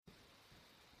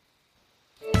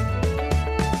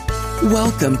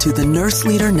Welcome to the Nurse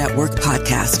Leader Network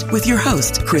podcast with your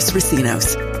host, Chris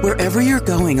Racinos. Wherever you're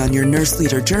going on your nurse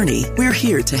leader journey, we're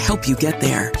here to help you get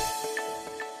there.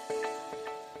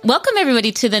 Welcome,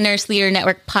 everybody, to the Nurse Leader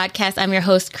Network podcast. I'm your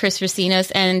host, Chris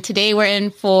Racinos, and today we're in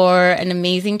for an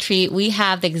amazing treat. We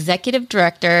have the executive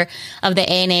director of the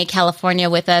ANA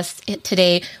California with us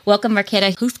today. Welcome,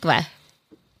 Marketa Huskva.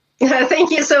 Thank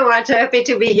you so much. Happy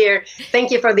to be here. Thank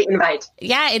you for the invite.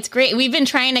 Yeah, it's great. We've been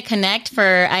trying to connect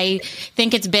for, I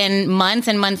think it's been months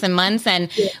and months and months. And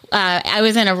I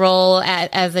was in a role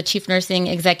as a chief nursing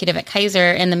executive at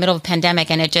Kaiser in the middle of the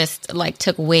pandemic, and it just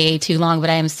took way too long.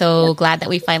 But I am so glad that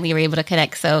we finally were able to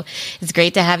connect. So it's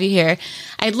great to have you here.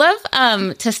 I'd love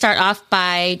to start off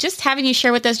by just having you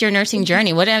share with us your nursing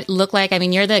journey. What did it look like? I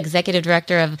mean, you're the executive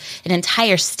director of an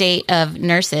entire state of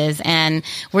nurses. And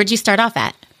where'd you start off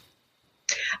at?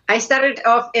 I started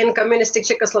off in communistic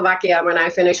Czechoslovakia when I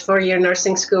finished 4-year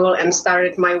nursing school and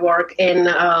started my work in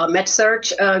med-surg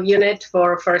unit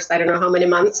for first, I don't know how many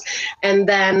months. And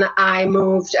then I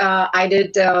moved, I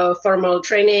did formal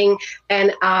training,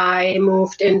 and I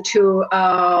moved into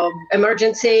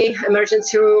emergency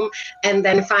room. And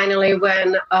then finally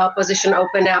when a position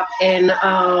opened up in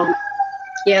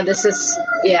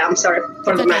I'm sorry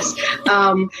for the mess.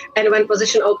 And when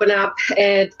position opened up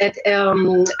at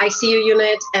ICU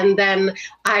unit, and then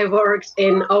I worked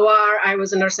in OR, I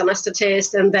was a nurse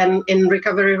anesthetist, and then in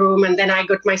recovery room, and then I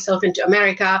got myself into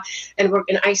America and worked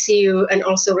in ICU and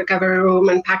also recovery room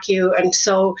and PACU. And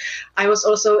so I was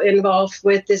also involved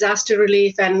with disaster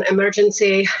relief and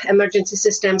emergency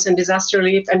systems and disaster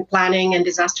relief and planning and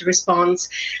disaster response.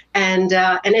 And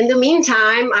in the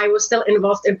meantime, I was still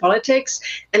involved in politics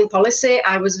and policy.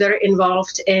 I was very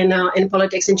involved in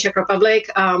politics in Czech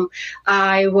Republic.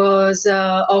 I was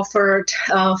offered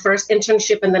first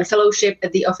internship and then fellowship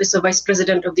at the Office of Vice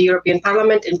President of the European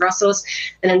Parliament in Brussels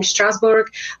and in Strasbourg.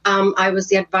 I was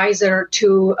the advisor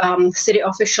to city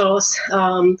officials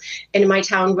in my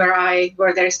town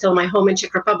where there is still my home in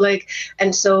Czech Republic.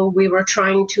 And so we were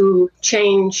trying to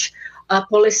change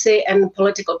policy and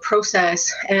political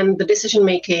process and the decision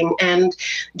making and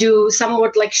do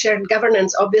somewhat like shared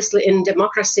governance, obviously in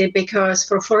democracy, because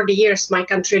for 40 years my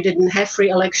country didn't have free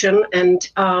election, and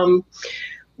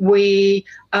we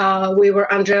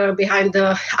were behind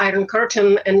the Iron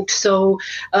Curtain, and so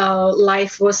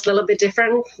life was a little bit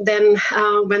different than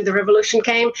when the revolution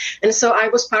came. And so I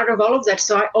was part of all of that.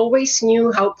 So I always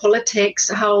knew how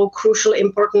crucial,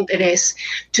 important it is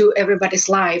to everybody's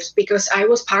lives, because I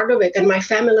was part of it and my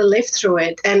family lived through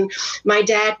it. And my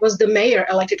dad was the mayor,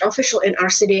 elected official in our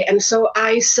city. And so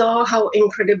I saw how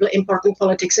incredibly important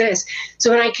politics is. So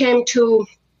when I came to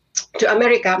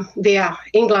America via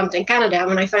England and Canada,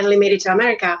 when I finally made it to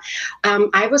America,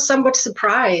 I was somewhat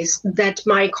surprised that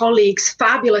my colleagues,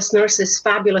 fabulous nurses,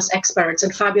 fabulous experts,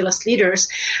 and fabulous leaders,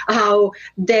 how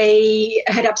they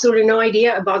had absolutely no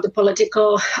idea about the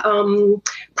political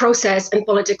process and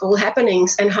political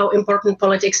happenings and how important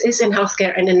politics is in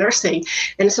healthcare and in nursing.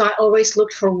 And so I always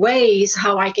looked for ways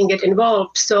how I can get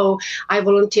involved. So I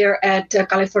volunteer at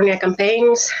California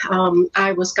campaigns.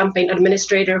 I was campaign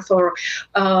administrator for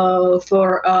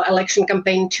election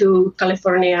campaign to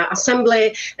California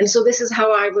Assembly. And so this is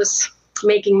how I was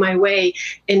making my way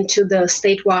into the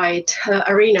statewide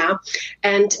arena.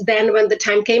 And then when the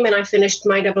time came and I finished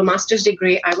my double master's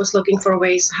degree, I was looking for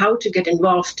ways how to get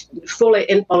involved fully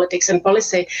in politics and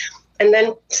policy. And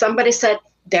then somebody said,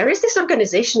 there is this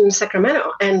organization in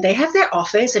Sacramento and they have their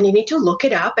office and you need to look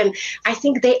it up. And I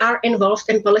think they are involved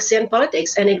in policy and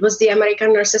politics. And it was the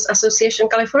American Nurses Association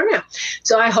California.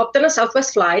 So I hopped on a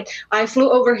Southwest flight. I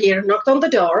flew over here, knocked on the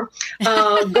door,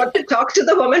 got to talk to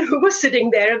the woman who was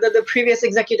sitting there, the previous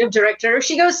executive director.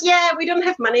 She goes, yeah, we don't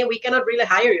have money. We cannot really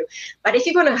hire you. But if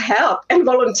you're going to help and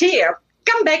volunteer,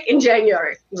 come back in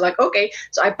January. I was like, okay.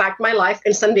 So I packed my life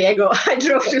in San Diego. I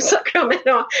drove to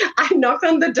Sacramento. I knocked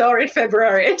on the door in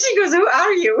February. And she goes, who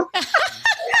are you? I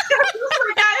was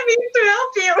like, I'm here to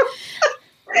help you.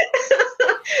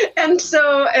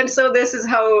 And so this is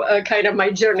how kind of my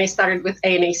journey started with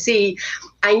ANAC.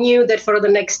 I knew that for the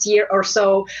next year or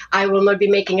so, I will not be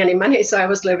making any money, so I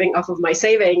was living off of my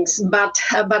savings. But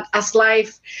as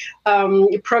life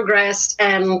progressed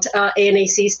and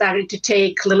ANAC started to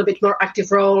take a little bit more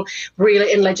active role,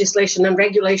 really in legislation and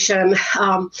regulation,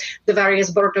 the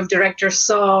various board of directors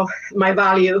saw my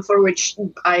value, for which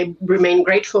I remain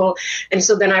grateful. And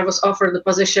so then I was offered the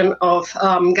position of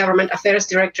government affairs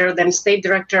director, then state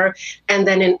director, and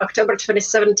then in October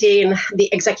 2017, the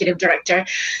executive director.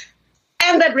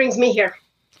 And that brings me here.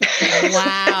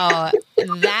 Wow.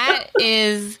 That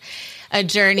is a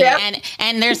journey.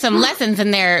 And there's some lessons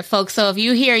in there, folks. So if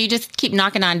you just keep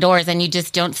knocking on doors and you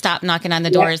just don't stop knocking on the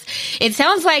doors. It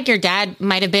sounds like your dad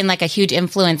might have been like a huge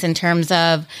influence in terms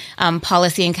of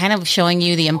policy and kind of showing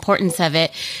you the importance of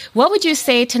it. What would you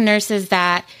say to nurses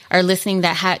that are listening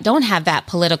that don't have that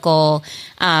political,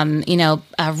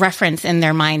 reference in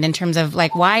their mind in terms of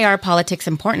like, why are politics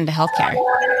important to healthcare?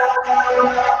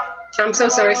 I'm so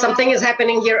sorry. Something is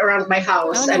happening here around my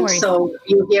house. No worries. So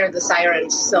you hear the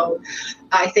sirens. So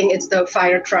I think it's the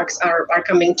fire trucks are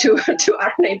coming to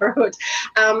our neighborhood.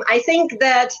 I think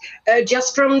that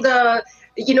just from the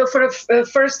for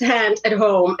first hand at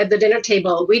home at the dinner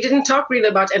table, we didn't talk really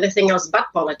about anything else but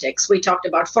politics. We talked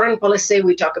about foreign policy,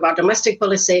 we talked about domestic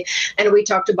policy, and we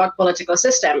talked about political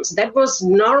systems. That was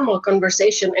normal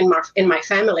conversation in my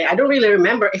family. I don't really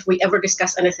remember if we ever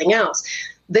discussed anything else.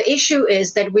 The issue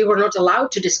is that we were not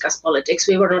allowed to discuss politics,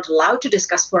 we were not allowed to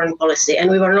discuss foreign policy, and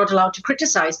we were not allowed to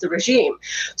criticize the regime.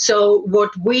 So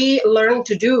what we learned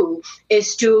to do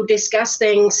is to discuss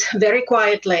things very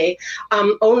quietly,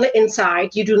 only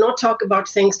inside. You do not talk about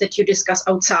things that you discuss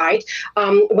outside.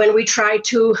 When we tried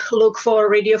to look for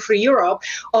Radio Free Europe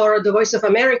or the Voice of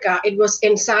America, it was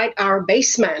inside our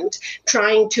basement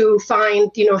trying to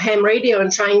find, ham radio and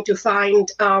trying to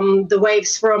find the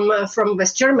waves from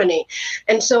West Germany.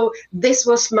 And so this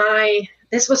was my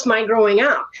growing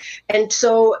up. And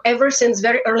so ever since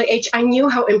very early age, I knew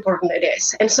how important it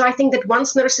is. And so I think that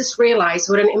once nurses realize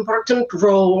what an important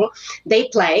role they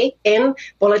play in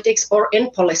politics or in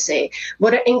policy,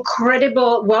 what an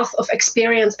incredible wealth of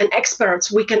experience and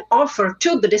experts we can offer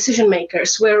to the decision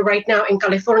makers, where right now in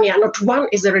California, not one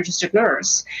is a registered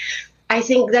nurse. I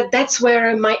think that that's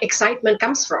where my excitement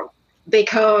comes from.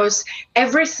 Because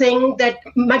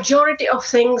majority of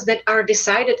things that are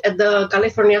decided at the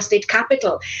California State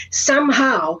Capitol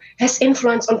somehow has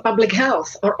influence on public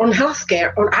health or on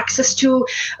healthcare, on access to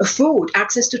food,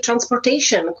 access to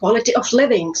transportation, quality of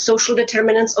living, social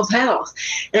determinants of health.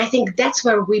 And I think that's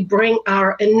where we bring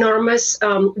our enormous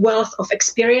wealth of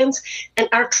experience and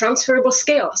our transferable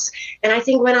skills. And I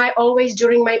think when I always,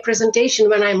 during my presentation,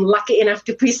 when I'm lucky enough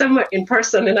to be somewhere in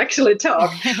person and actually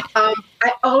talk,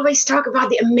 I always talk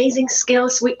about the amazing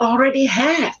skills we already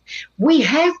have. We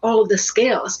have all of the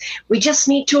skills. We just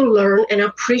need to learn and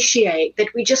appreciate that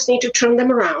we just need to turn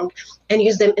them around and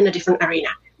use them in a different arena.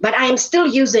 But I am still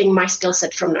using my skill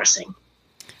set from nursing.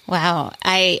 Wow.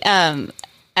 I'm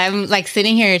like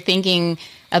sitting here thinking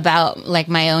about like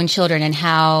my own children and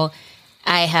how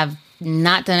I have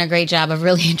not done a great job of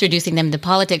really introducing them to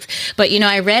politics. But,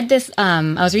 I read this, I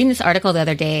was reading this article the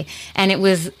other day, and it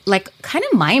was like kind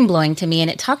of mind blowing to me.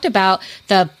 And it talked about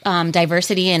the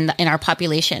diversity in our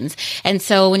populations. And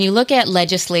so when you look at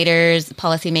legislators,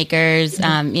 policymakers,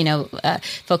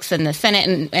 folks in the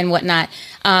Senate and whatnot,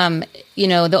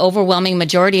 the overwhelming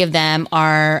majority of them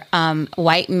are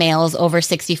white males over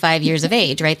 65 years of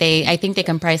age, right? I think they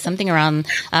comprise something around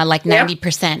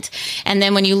 90%. And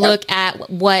then when you look at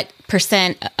what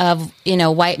percent of,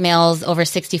 white males over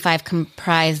 65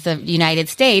 comprise the United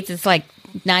States, it's like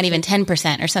not even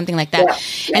 10% or something like that.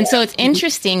 Yeah. And so it's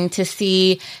interesting to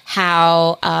see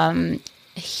how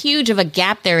huge of a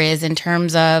gap there is in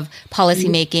terms of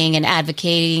policymaking and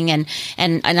advocating and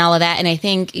all of that. And I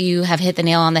think you have hit the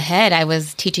nail on the head. I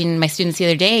was teaching my students the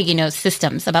other day,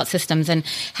 about systems and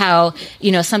how,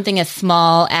 something as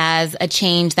small as a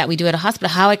change that we do at a hospital,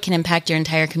 how it can impact your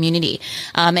entire community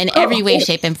in every way,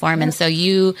 shape, and form. And so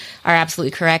you are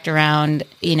absolutely correct around,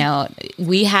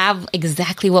 we have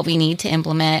exactly what we need to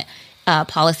implement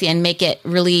policy and make it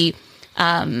really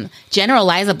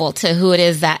generalizable to who it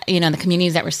is that, the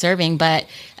communities that we're serving. But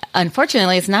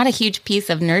unfortunately, it's not a huge piece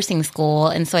of nursing school.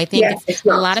 And so I think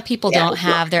a lot of people don't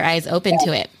have their eyes open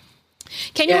to it.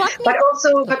 Can you walk me? But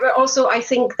also, I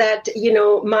think that,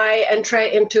 my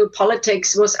entry into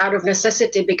politics was out of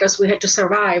necessity because we had to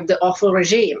survive the awful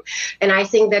regime. And I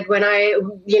think that when I,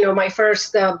 my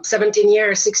first 16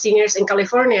 years in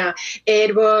California,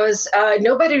 it was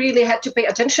nobody really had to pay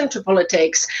attention to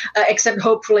politics, except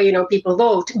hopefully, people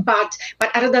vote. But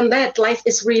other than that, life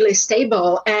is really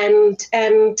stable. And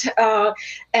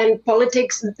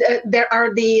politics, there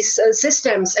are these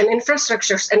systems and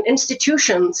infrastructures and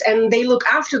institutions, and they look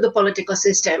after the political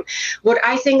system. What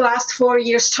I think last 4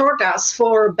 years taught us,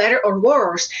 for better or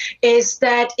worse, is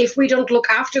that if we don't look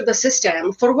after the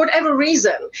system, for whatever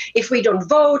reason, if we don't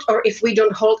vote or if we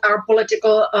don't hold our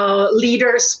political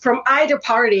leaders from either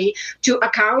party to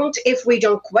account, if we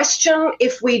don't question,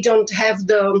 if we don't have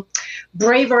the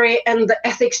bravery and the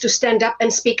ethics to stand up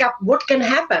and speak up, what can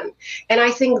happen? And I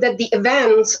think that the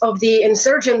events of the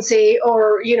insurgency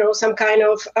or, some kind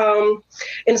of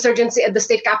insurgency at the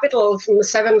state capitol example, from the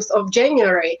 7th of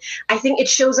January, I think it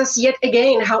shows us yet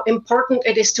again how important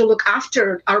it is to look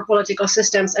after our political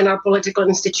systems and our political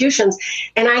institutions.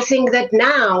 And I think that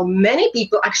now many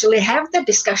people actually have that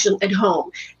discussion at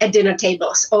home, at dinner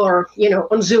tables, or,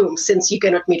 on Zoom, since you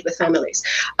cannot meet with families.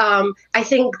 I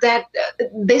think that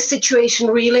this situation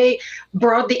really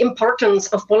brought the importance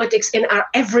of politics in our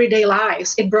everyday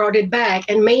lives. It brought it back.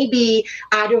 And maybe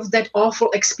out of that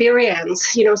awful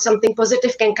experience, something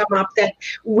positive can come up, that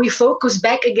we focus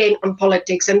back again on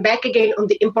politics and back again on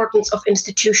the importance of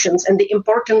institutions and the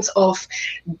importance of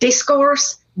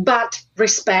discourse, but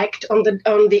respect on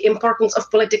the importance of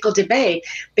political debate,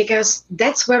 because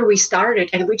that's where we started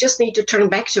and we just need to turn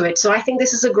back to it. So I think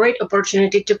this is a great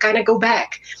opportunity to kind of go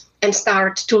back and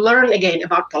start to learn again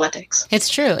about politics. It's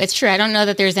true. It's true. I don't know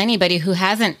that there's anybody who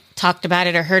hasn't talked about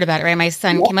it or heard about it, right? My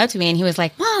son came up to me and he was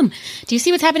like, Mom, do you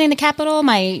see what's happening in the Capitol?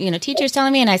 My, teacher's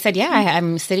telling me. And I said, yeah,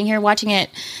 I'm sitting here watching it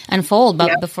unfold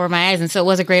before my eyes. And so it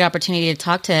was a great opportunity to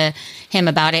talk to him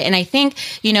about it. And I think,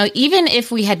 even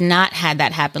if we had not had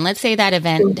that happen, let's say that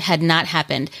event had not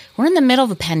happened, we're in the middle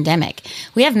of a pandemic.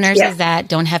 We have nurses that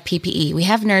don't have PPE. We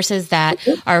have nurses that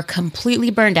are completely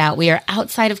burned out. We are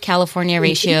outside of California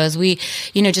ratios. We,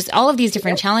 just all of these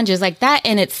different challenges like that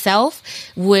in itself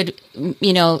would,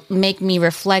 make me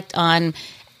reflect on,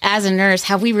 as a nurse,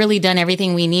 have we really done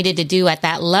everything we needed to do at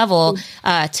that level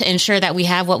to ensure that we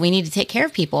have what we need to take care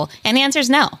of people? And the answer is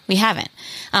no, we haven't.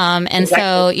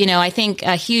 So, I think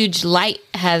a huge light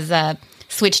has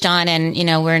switched on, and,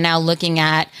 we're now looking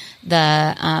at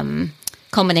the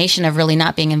culmination of really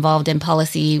not being involved in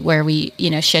policy where we,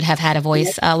 should have had a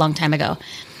voice a long time ago.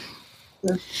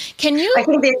 Can you? I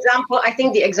think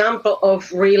the example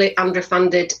of really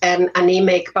underfunded and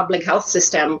anemic public health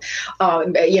system,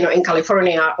 in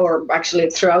California, or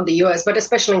actually throughout the U.S., but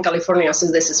especially in California,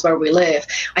 since this is where we live.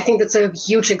 I think that's a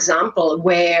huge example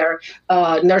where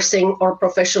nursing or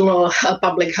professional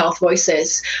public health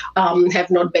voices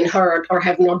have not been heard or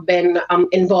have not been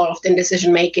involved in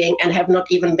decision making and have not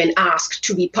even been asked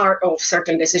to be part of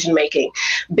certain decision making,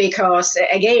 because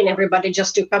again, everybody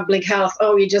just took public health.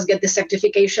 Oh, you just get the certification,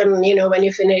 when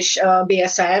you finish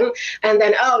BSN, and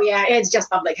then, it's just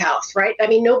public health, right? I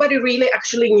mean, nobody really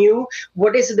actually knew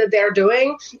what is it that they're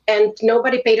doing, and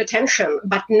nobody paid attention.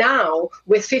 But now,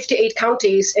 with 58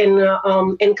 counties in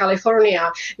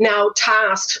California now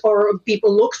tasked, or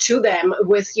people look to them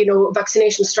with,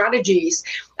 vaccination strategies,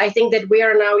 I think that we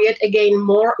are now yet again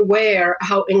more aware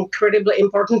how incredibly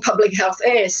important public health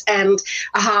is, and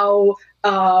how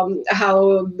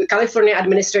the California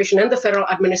administration and the federal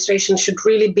administration should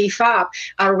really beef up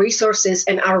our resources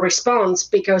and our response,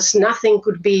 because nothing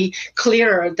could be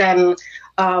clearer than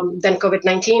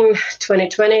COVID-19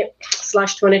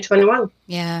 2020/2021.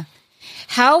 Yeah.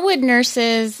 How would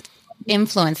nurses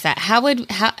influence that?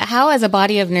 How as a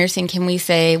body of nursing can we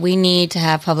say we need to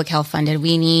have public health funded?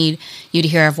 We need you to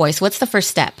hear our voice. What's the first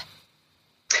step?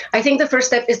 I think the first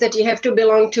step is that you have to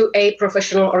belong to a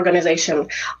professional organization.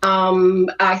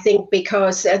 I think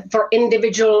because for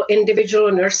individual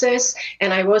nurses,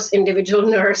 and I was individual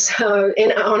nurse on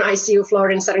ICU floor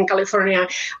in Southern California,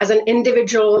 as an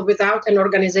individual without an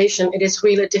organization, it is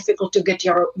really difficult to get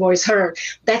your voice heard.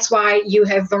 That's why you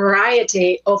have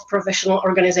variety of professional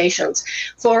organizations.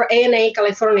 For ANA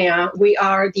California, we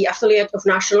are the affiliate of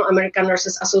National American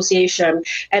Nurses Association,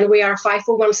 and we are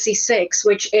 501c6,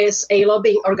 which is a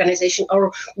lobbying organization,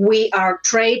 or we are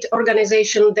trade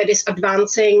organization that is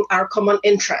advancing our common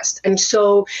interest. And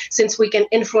so since we can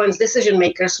influence decision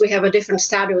makers, we have a different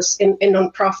status in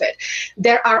nonprofit.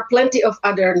 There are plenty of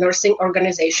other nursing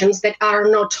organizations that are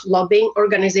not lobbying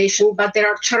organizations, but there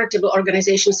are charitable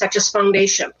organizations such as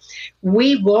Foundation.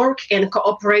 We work and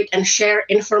cooperate and share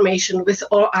information with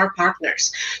all our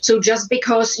partners. So just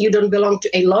because you don't belong to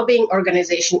a lobbying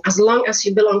organization, as long as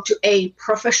you belong to a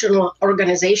professional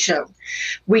organization,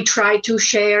 we try to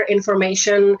share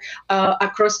information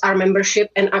across our membership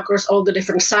and across all the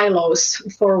different silos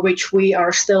for which we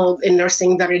are still in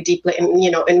nursing very deeply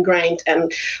ingrained.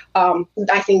 And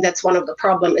I think that's one of the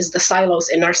problems, is the silos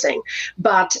in nursing.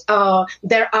 But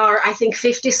there are, I think,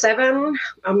 57,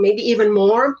 maybe even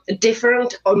more,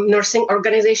 different nursing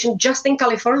organizations just in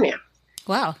California.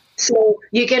 Wow. So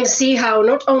you can see how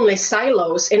not only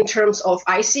silos in terms of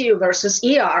ICU versus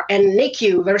ER and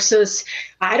NICU versus,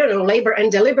 labor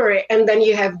and delivery, and then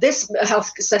you have this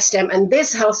health system and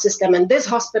this health system and this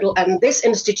hospital and this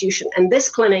institution and this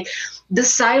clinic, the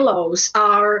silos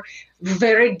are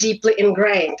very deeply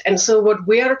ingrained. And so what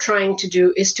we are trying to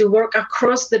do is to work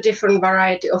across the different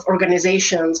variety of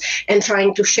organizations and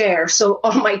trying to share. So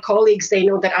all my colleagues, they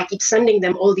know that I keep sending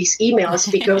them all these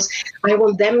emails because I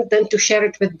want them then to share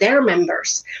it with their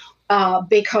members.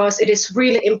 because it is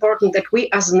really important that we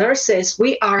as nurses,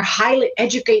 we are a highly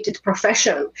educated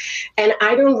profession. And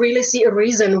I don't really see a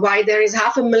reason why there is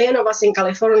 500,000 of us in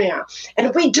California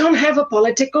and we don't have a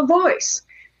political voice.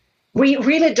 We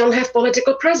really don't have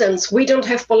political presence. We don't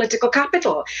have political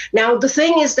capital. Now, the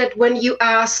thing is that when you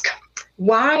ask,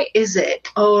 why is it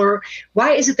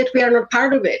that we are not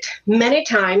part of it? Many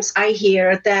times I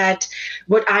hear that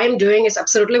what I am doing is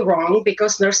absolutely wrong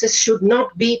because nurses should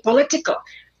not be political.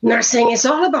 Nursing is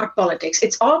all about politics.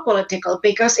 It's all political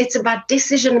because it's about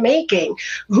decision making.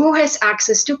 Who has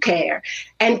access to care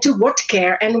and to what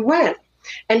care and when?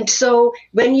 And so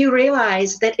when you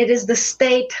realize that it is the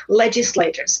state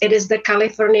legislators, it is the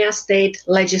California State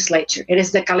Legislature, it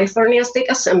is the California State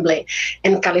Assembly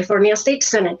and California State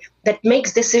Senate that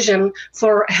makes decision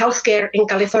for healthcare in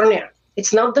California.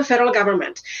 It's not the federal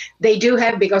government. They do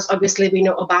have, because obviously we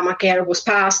know Obamacare was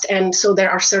passed, and so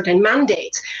there are certain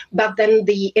mandates. But then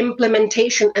the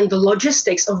implementation and the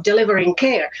logistics of delivering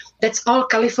care, that's all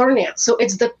California. So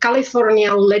it's the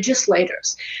California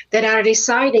legislators that are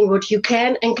deciding what you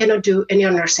can and cannot do in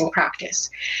your nursing practice.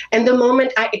 And the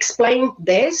moment I explain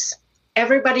this,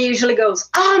 everybody usually goes,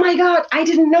 oh my God, I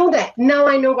didn't know that. Now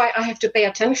I know why I have to pay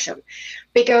attention.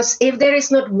 Because if there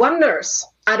is not one nurse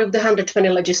out of the 120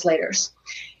 legislators,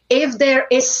 if there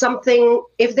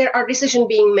are decisions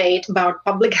being made about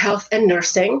public health and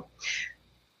nursing,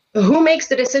 who makes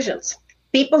the decisions?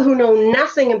 People who know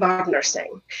nothing about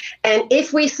nursing. And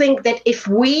if we think that if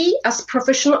we as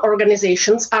professional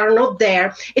organizations are not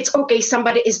there, it's okay,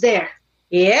 somebody is there.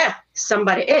 Yeah,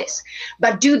 somebody is.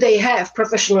 But do they have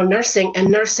professional nursing and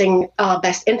nursing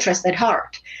best interest at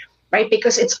heart, right?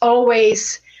 Because it's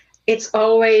always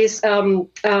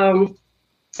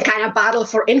kind of battle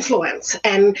for influence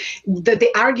and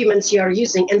the arguments you are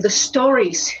using and the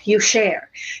stories you share.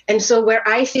 And so where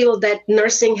I feel that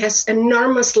nursing has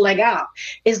enormous leg up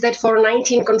is that for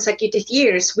 19 consecutive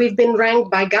years, we've been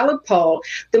ranked by Gallup poll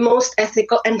the most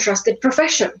ethical and trusted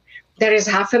profession. There is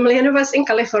 500,000 of us in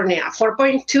California,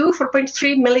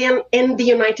 4.3 million in the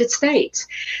United States.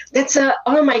 That's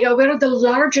oh my God, we're the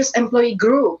largest employee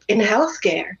group in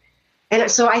healthcare. And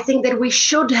so I think that we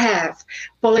should have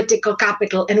political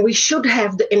capital and we should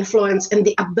have the influence and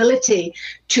the ability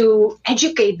to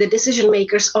educate the decision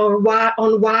makers on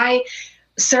why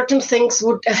certain things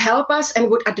would help us and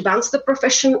would advance the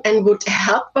profession and would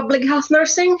help public health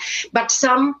nursing, but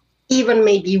some even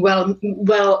maybe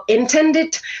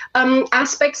well-intended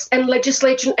aspects and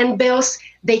legislation and bills,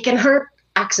 they can hurt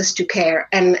access to care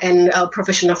and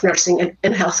profession of nursing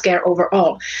and healthcare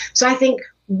overall. So I think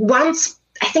once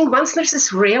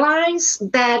nurses realize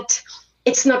that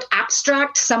it's not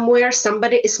abstract, somewhere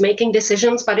somebody is making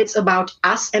decisions, but it's about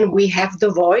us and we have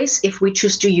the voice if we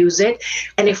choose to use it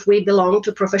and if we belong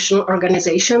to professional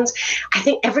organizations, I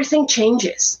think everything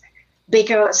changes.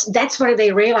 Because that's where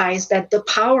they realize that the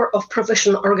power of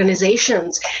professional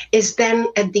organizations is then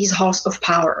at these halls of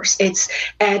powers. It's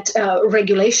at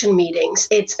regulation meetings.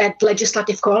 It's at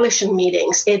legislative coalition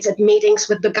meetings. It's at meetings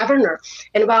with the governor.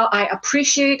 And while I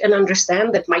appreciate and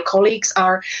understand that my colleagues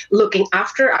are looking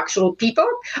after actual people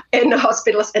in the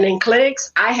hospitals and in clinics,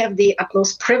 I have the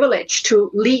utmost privilege to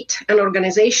lead an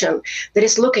organization that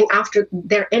is looking after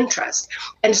their interest.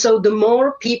 And so the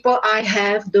more people I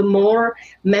have, the more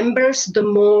members, the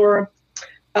more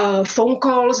phone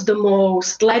calls, the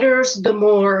most letters, the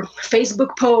more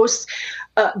Facebook posts,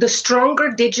 the stronger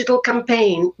digital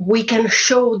campaign we can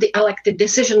show the elected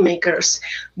decision makers,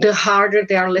 the harder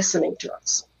they are listening to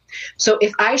us. So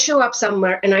if I show up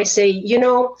somewhere and I say,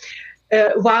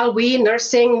 while we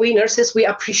nurses, we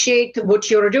appreciate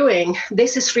what you're doing,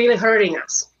 this is really hurting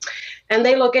us. And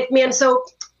they look at me and so,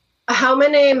 how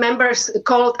many members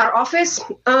called our office?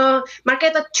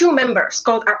 Marketa, 2 members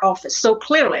called our office. So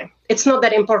clearly, it's not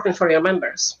that important for your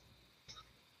members.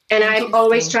 And I'm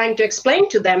always trying to explain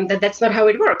to them that that's not how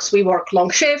it works. We work long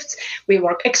shifts, we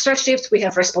work extra shifts, we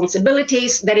have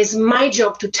responsibilities. That is my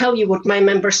job to tell you what my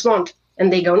members want.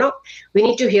 And they go, no, we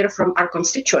need to hear from our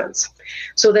constituents.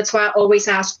 So that's why I always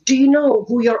ask, do you know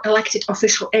who your elected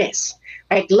official is?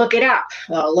 Right, look it up.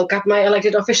 Look up my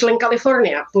elected official in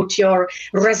California. Put your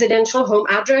residential home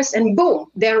address and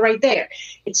boom, they're right there.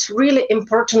 It's really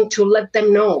important to let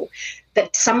them know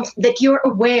that you're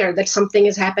aware that something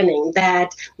is happening,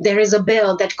 that there is a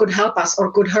bill that could help us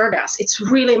or could hurt us. It's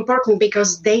really important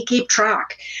because they keep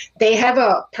track. They have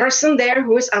a person there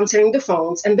who is answering the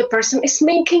phones and the person is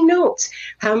making notes.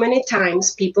 How many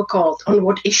times people called on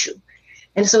what issue?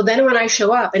 And so then when I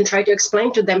show up and try to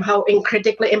explain to them how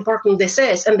critically important this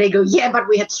is, and they go, yeah, but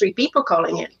we had 3 people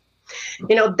calling in.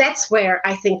 That's where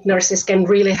I think nurses can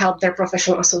really help their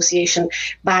professional association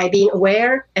by being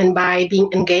aware and by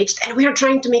being engaged. And we are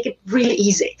trying to make it really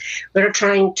easy. We're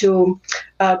trying to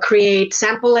create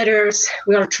sample letters.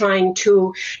 We are trying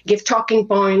to give talking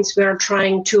points. We are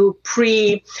trying to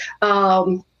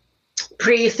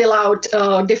pre-fill out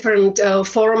different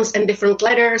forms and different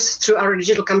letters through our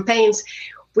digital campaigns.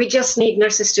 We just need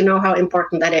nurses to know how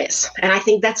important that is. And I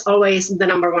think that's always the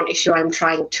number one issue I'm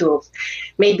trying to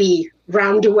maybe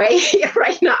round away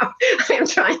right now. I am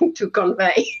trying to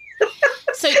convey.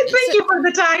 Thank you for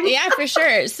the time. Yeah, for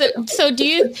sure. So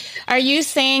are you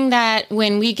saying that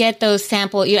when we get those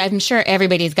sample, I'm sure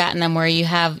everybody's gotten them where you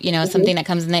have, something that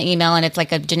comes in the email and it's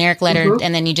like a generic letter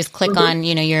and then you just click on,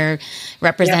 your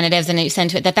representatives and you send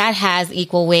to it, that has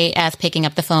equal weight as picking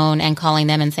up the phone and calling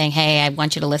them and saying, hey, I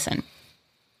want you to listen.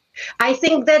 I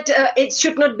think that it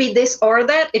should not be this or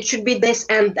that. It should be this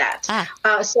and that.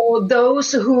 So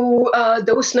those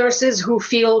nurses who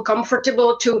feel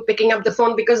comfortable to picking up the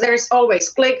phone, because there is always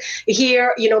click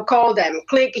here, call them,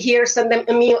 click here, send them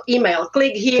an email,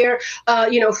 click here,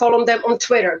 follow them on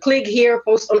Twitter, click here,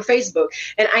 post on Facebook.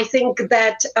 And I think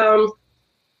that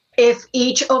if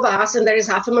each of us, and there is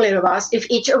 500,000 of us, if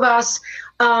each of us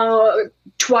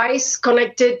twice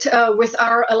connected with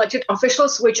our elected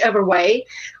officials, whichever way,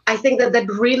 I think that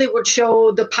really would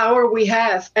show the power we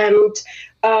have. And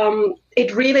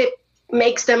it really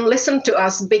makes them listen to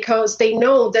us because they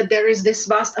know that there is this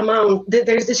vast amount, that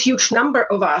there is this huge number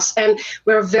of us. And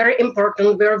we're very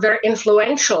important, we're very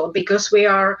influential because we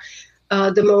are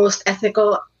the most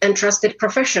ethical and trusted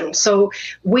profession. So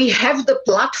we have the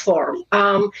platform.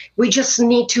 We just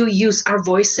need to use our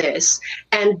voices.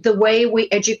 And the way we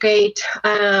educate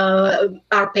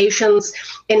our patients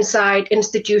inside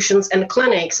institutions and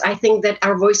clinics, I think that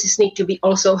our voices need to be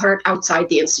also heard outside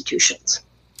the institutions.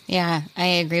 Yeah, I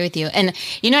agree with you. And,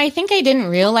 I think I didn't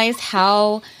realize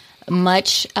how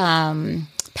much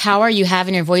power you have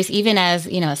in your voice, even as,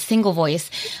 a single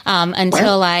voice,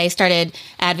 until I started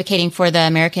advocating for the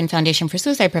American Foundation for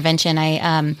Suicide Prevention.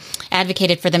 I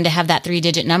advocated for them to have that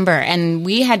 3-digit number. And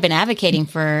we had been advocating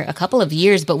for a couple of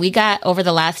years, but we got over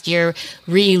the last year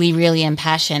really, really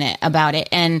impassionate about it.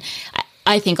 And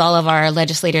I think all of our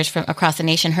legislators from across the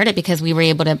nation heard it because we were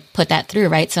able to put that through,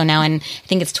 right? So now I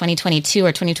think it's 2022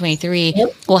 or 2023,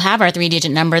 we'll have our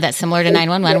 3-digit number that's similar to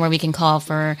 911 where we can call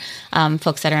for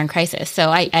folks that are in crisis. So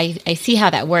I see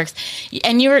how that works.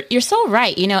 And you're so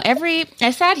right.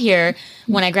 I sat here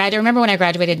when I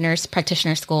graduated nurse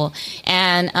practitioner school,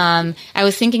 and I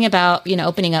was thinking about,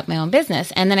 opening up my own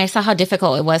business. And then I saw how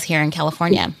difficult it was here in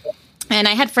California. And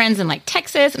I had friends in like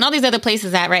Texas and all these other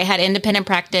places that, right, had independent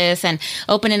practice and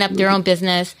opening up their own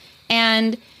business.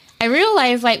 And I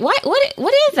realized, like, what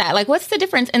is that? Like, what's the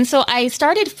difference? And so I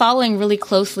started following really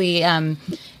closely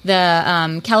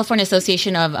the California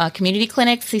Association of Community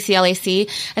Clinics, CCLAC.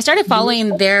 I started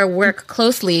following their work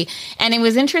closely. And it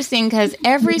was interesting because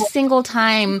every single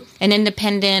time an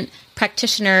independent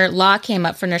practitioner law came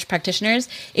up for nurse practitioners,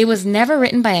 it was never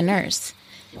written by a nurse.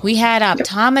 We had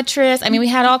optometrists. We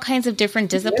had all kinds of different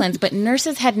disciplines, but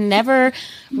nurses had never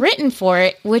written for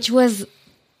it, which was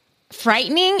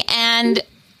frightening and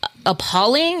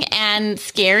appalling and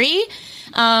scary.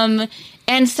 And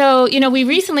so, we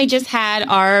recently just had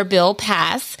our bill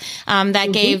pass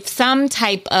that gave some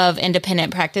type of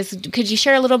independent practice. Could you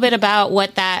share a little bit about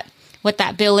what that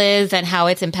bill is and how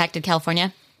it's impacted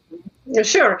California?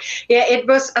 Sure. Yeah, it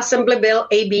was Assembly Bill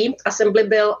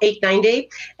 890,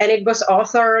 and it was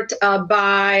authored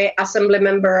by Assembly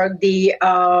member, the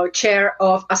chair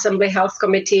of Assembly Health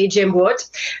Committee, Jim Wood.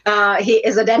 He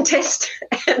is a dentist,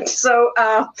 and so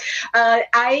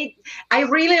I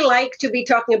really like to be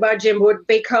talking about Jim Wood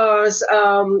because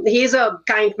he's a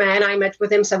kind man. I met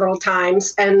with him several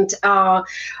times, and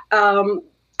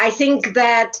I think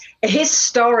that his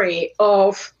story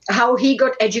of how he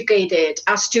got educated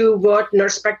as to what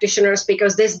nurse practitioners,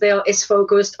 because this bill is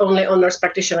focused only on nurse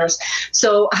practitioners.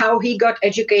 So how he got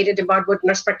educated about what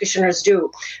nurse practitioners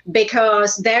do,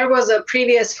 because there was a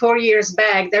previous 4 years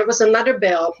back, there was another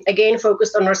bill, again,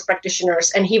 focused on nurse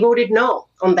practitioners, and he voted no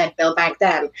on that bill back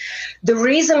then. The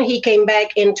reason he came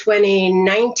back in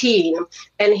 2019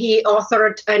 and he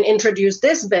authored and introduced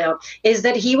this bill is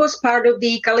that he was part of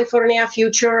the California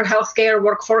Future Healthcare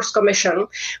Workforce Commission,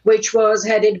 which was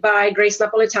headed by Grace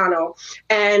Napolitano.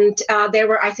 And there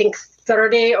were, I think,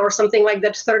 30 or something like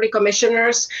that, 30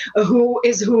 commissioners who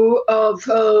of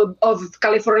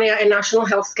California and national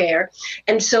healthcare.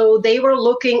 And so they were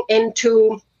looking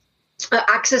into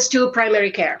access to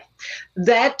primary care.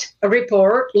 That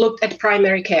report looked at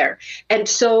primary care. And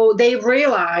so they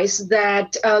realized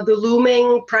that the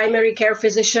looming primary care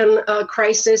physician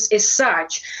crisis is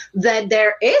such that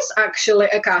there is actually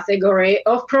a category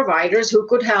of providers who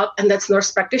could help, and that's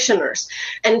nurse practitioners.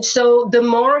 And so the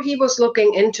more he was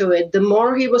looking into it, the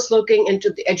more he was looking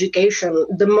into the education,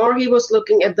 the more he was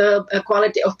looking at the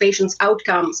quality of patients'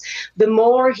 outcomes, the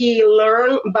more he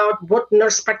learned about what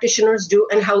nurse practitioners do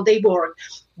and how they work.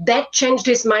 That changed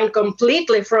his mind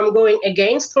completely from going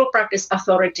against full practice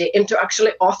authority into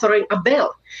actually authoring a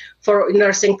bill for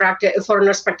nurse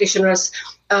practitioners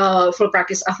full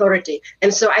practice authority.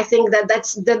 And so I think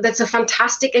that's a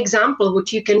fantastic example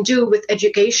what you can do with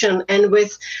education and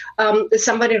with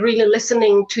somebody really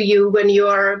listening to you when you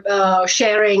are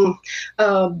sharing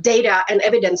data and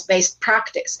evidence-based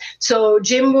practice. So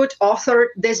Jim Wood authored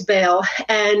this bill,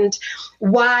 and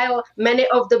while many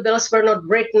of the bills were not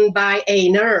written by a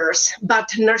nurse, but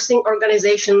nursing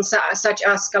organizations such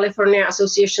as California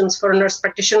Associations for Nurse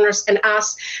Practitioners and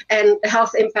us and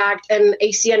Health Impact and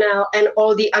ACNL and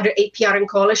all the other APR and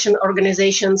coalition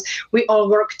organizations, we all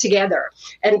work together.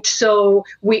 And so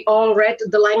we all read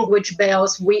the language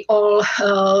bills, we all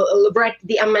read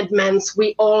the amendments,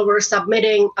 we all were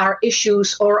submitting our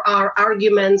issues or our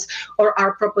arguments or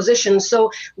our propositions.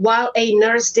 So while a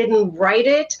nurse didn't write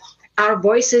it, our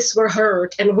voices were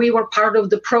heard and we were part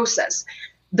of the process.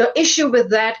 The issue with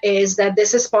that is that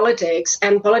this is politics,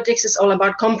 and politics is all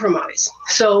about compromise.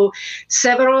 So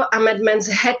several amendments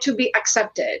had to be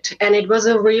accepted, and it was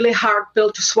a really hard pill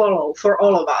to swallow for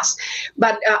all of us.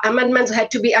 But amendments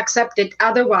had to be accepted.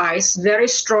 Otherwise, very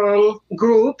strong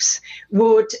groups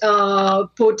would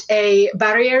put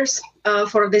barriers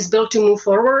for this bill to move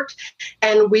forward,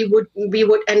 and we would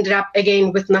end up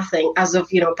again with nothing. As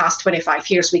of past 25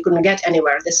 years, we couldn't get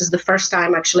anywhere. This is the first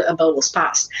time actually a bill was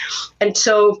passed, and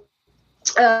so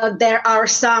there are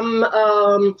some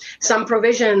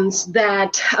provisions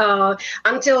that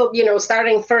until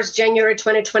starting 1st January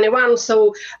 2021,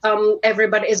 so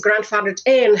everybody is grandfathered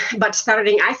in, but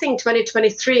starting I think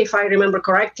 2023, if I remember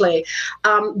correctly,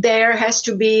 there has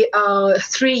to be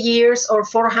 3 years or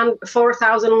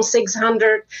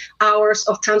 4,600 hours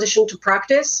of transition to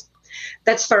practice.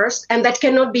 That's first, and that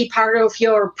cannot be part of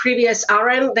your previous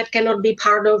RN, that cannot be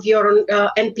part of your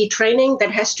NP training,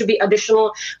 that has to be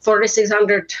additional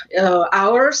 4,600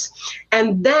 hours.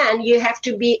 And then you have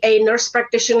to be a nurse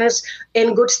practitioner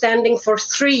in good standing for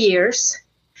 3 years.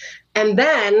 And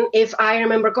then, if I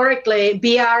remember correctly,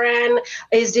 BRN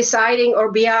is deciding,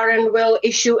 or BRN will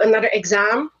issue another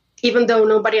exam, even though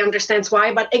nobody understands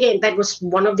why. But again, that was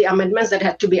one of the amendments that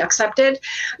had to be accepted.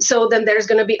 So then there's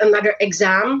going to be another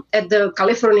exam at the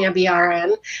California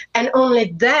BRN, and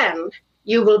only then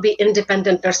you will be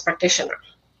independent nurse practitioner.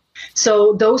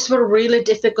 So those were really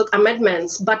difficult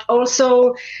amendments, but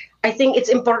also I think it's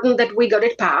important that we got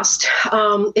it passed.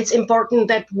 It's important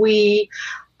that we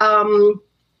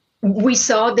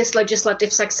saw this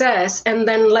legislative success, and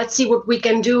then let's see what we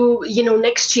can do,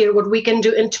 next year, what we can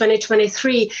do in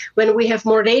 2023 when we have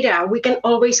more data. We can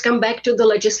always come back to the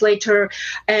legislator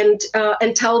and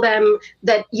tell them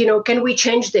that, can we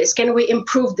change this? Can we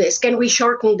improve this? Can we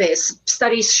shorten this?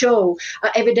 Studies show,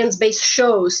 evidence-based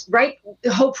shows, right?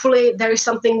 Hopefully there is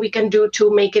something we can do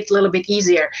to make it a little bit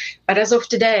easier. But as of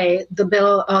today, the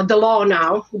law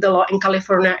in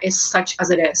California is such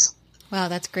as it is. Wow,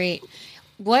 that's great.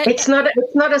 It's not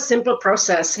a simple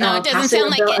process. No, it doesn't sound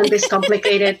like it. And it's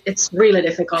complicated. It's really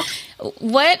difficult.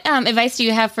 What advice do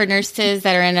you have for nurses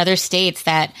that are in other states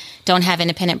that don't have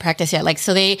independent practice yet? Like,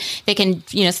 so they can,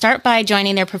 start by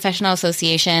joining their professional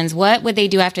associations. What would they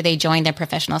do after they join their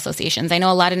professional associations? I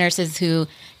know a lot of nurses who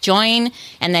join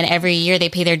and then every year they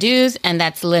pay their dues, and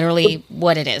that's literally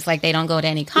what it is. Like, they don't go to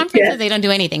any conferences, They don't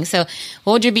do anything. So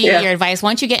what would be your advice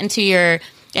once you get into your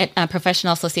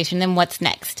professional association? Then what's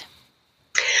next?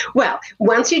 Well,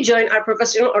 once you join our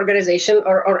professional organization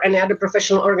or any other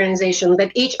professional organization, that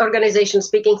each organization,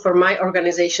 speaking for my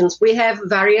organizations, we have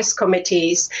various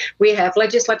committees. We have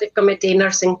legislative committee,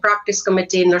 nursing practice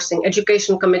committee, nursing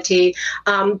education committee.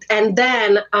 And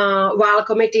then while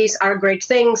committees are great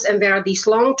things and there are these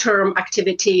long-term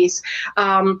activities,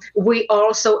 we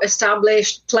also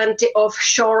established plenty of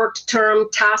short-term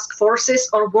task forces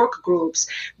or work groups,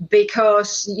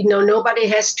 because, nobody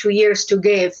has 2 years to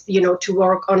give, to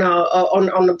work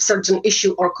on a certain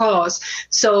issue or cause.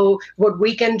 So what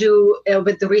we can do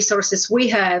with the resources we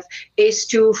have is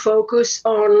to focus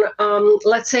on,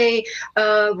 let's say,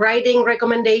 writing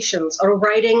recommendations or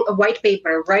writing a white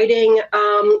paper, writing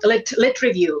lit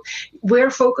review.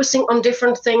 We're focusing on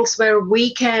different things where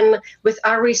we can, with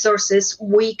our resources,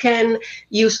 we can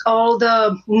use all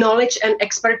the knowledge and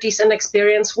expertise and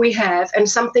experience we have, and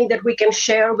something that we can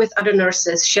share with other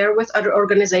nurses, share with other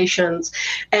organizations,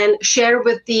 and share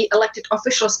with the elected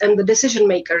officials and the decision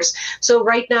makers. So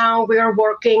right now we are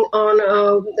working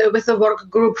on with a work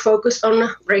group focused on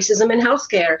racism in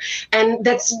healthcare, and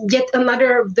that's yet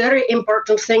another very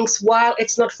important thing. While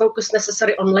it's not focused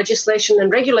necessarily on legislation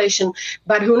and regulation,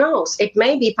 but who knows? It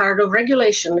may be part of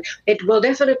regulation. It will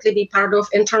definitely be part of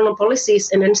internal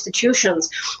policies and institutions.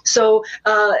 So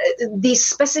these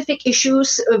specific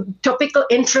issues, topical,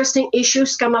 interesting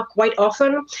issues come up quite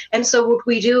often. And so what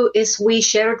we do is we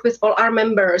share it with all our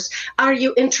members. Are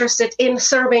you interested in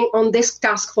serving on this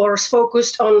task force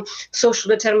focused on social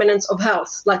determinants of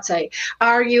health, let's say?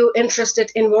 Are you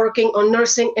interested in working on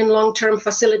nursing in long-term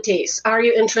facilities? Are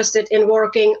you interested in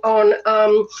working on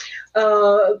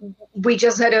we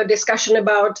just had a discussion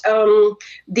about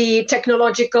the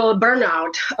technological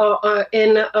burnout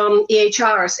in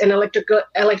EHRs and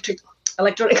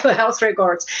electronic health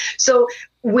records. So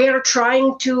we're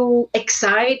trying to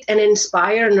excite and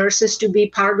inspire nurses to be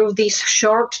part of these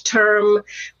short-term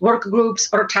work groups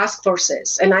or task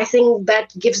forces. And I think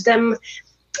that gives them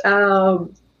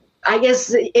I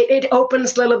guess it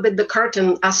opens a little bit the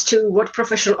curtain as to what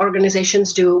professional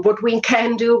organizations do, what we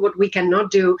can do, what we cannot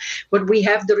do, what we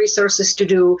have the resources to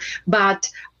do. But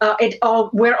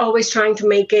we're always trying to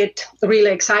make it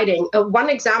really exciting. One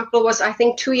example was, I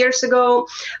think 2 years ago,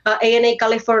 ANA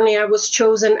California was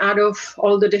chosen out of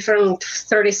all the different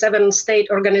 37 state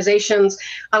organizations,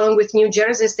 along with New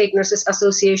Jersey State Nurses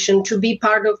Association, to be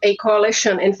part of a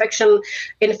coalition, infection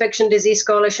disease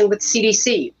coalition with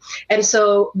CDC. And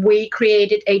so we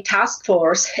created a task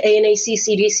force, ANAC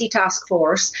CDC task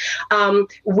force.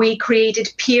 We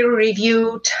created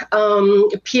peer-reviewed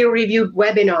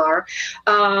webinar.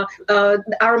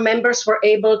 Our members were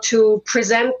able to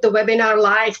present the webinar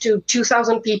live to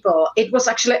 2,000 people. It was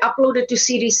actually uploaded to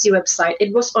CDC website.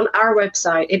 It was on our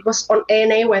website. It was on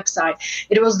ANA website.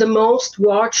 It was the most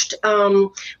watched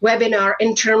webinar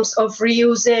in terms of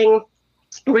reusing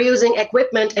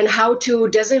equipment and how to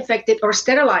disinfect it or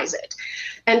sterilize it.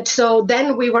 And so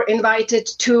then we were invited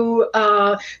to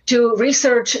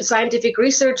scientific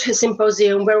research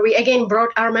symposium, where we again brought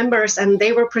our members and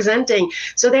they were presenting.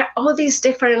 So there are all these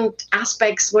different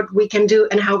aspects what we can do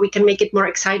and how we can make it more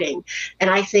exciting.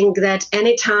 And I think that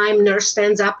anytime nurse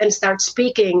stands up and starts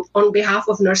speaking on behalf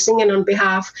of nursing and on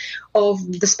behalf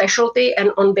of the specialty and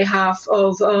on behalf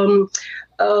of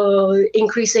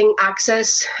increasing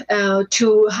access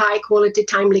to high quality,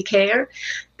 timely care,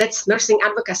 that's nursing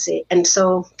advocacy. And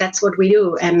so that's what we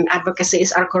do. And advocacy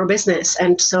is our core business.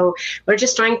 And so we're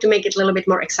just trying to make it a little bit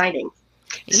more exciting.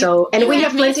 So, and we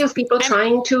have plenty of people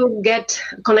trying to get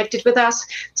connected with us,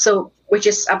 so which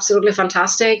is absolutely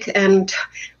fantastic. And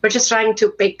we're just trying to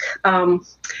pick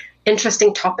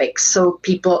interesting topics so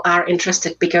people are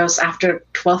interested, because after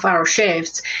 12-hour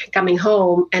shifts, coming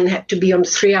home and have to be on a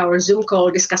 3-hour Zoom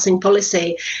call discussing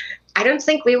policy, I don't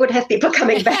think we would have people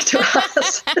coming back to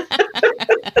us.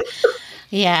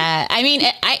 Yeah. I mean,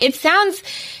 it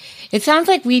sounds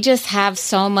like we just have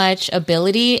so much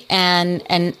ability and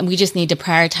we just need to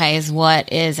prioritize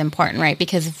what is important, right?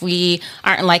 Because if we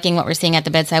aren't liking what we're seeing at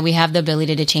the bedside, we have the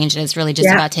ability to change it. It's really just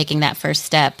about taking that first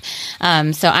step.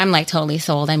 So I'm like totally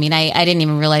sold. I mean, I didn't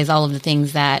even realize all of the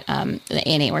things that the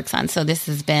ANA works on. So this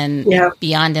has been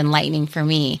beyond enlightening for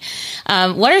me.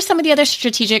 What are some of the other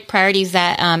strategic priorities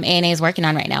that ANA is working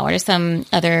on right now? What are some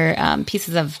other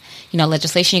pieces of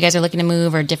legislation you guys are looking to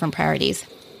move, or different priorities?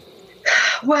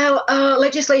 Well,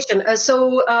 legislation.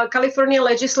 So California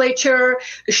legislature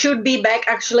should be back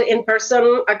actually in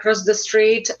person across the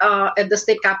street at the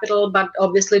state capitol, but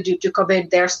obviously due to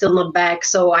COVID, they're still not back.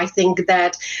 So I think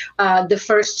that the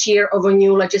first year of a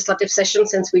new legislative session,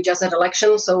 since we just had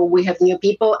elections, so we have new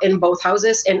people in both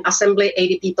houses, in Assembly,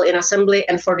 80 people in Assembly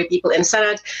and 40 people in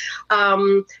Senate.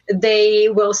 They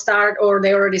will start, or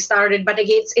they already started, but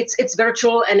again, it's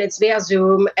virtual and it's via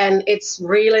Zoom, and it's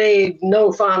really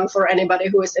no fun for anybody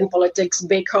who is in politics,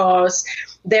 because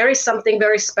there is something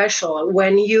very special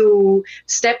when you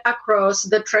step across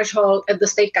the threshold at the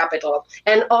state capitol.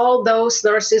 And all those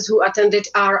nurses who attended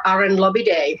our RN Lobby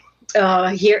Day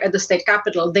here at the state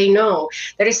capitol, they know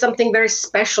there is something very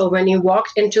special when you walk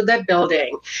into that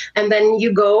building and then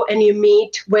you go and you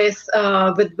meet with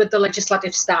the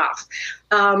legislative staff.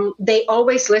 They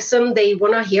always listen. They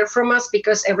want to hear from us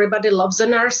because everybody loves a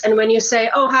nurse. And when you say,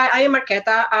 oh, hi, I am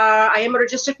Marketa, I am a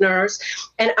registered nurse,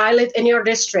 and I live in your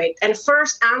district. And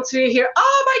first answer you hear,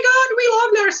 oh my God, we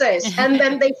love nurses. And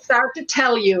then they start to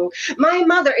tell you, my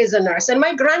mother is a nurse, and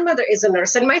my grandmother is a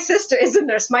nurse, and my sister is a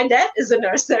nurse, my dad is a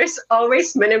nurse. There's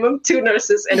always minimum 2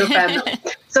 nurses in a family.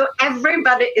 So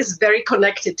everybody is very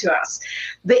connected to us.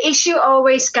 The issue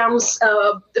always comes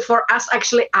for us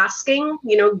actually asking,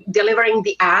 delivering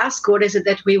the ask, what is it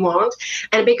that we want?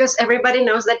 And because everybody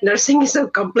knows that nursing is so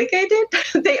complicated,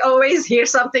 they always hear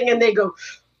something and they go,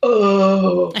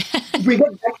 oh, we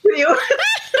get back to you.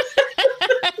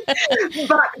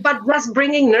 but just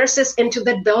bringing nurses into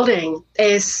the building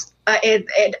is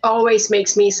it always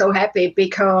makes me so happy,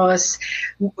 because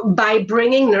by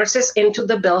bringing nurses into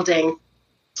the building,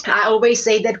 I always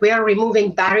say that we are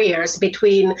removing barriers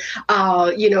between,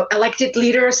 elected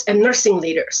leaders and nursing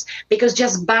leaders, because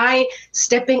just by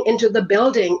stepping into the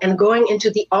building and going into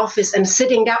the office and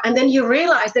sitting down, and then you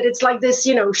realize that it's like this,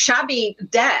 shabby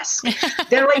desk.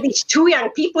 There are like these 2 young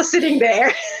people sitting there,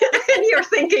 and you're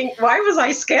thinking, why was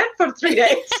I scared for 3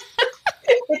 days?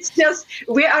 It's just,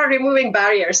 we are removing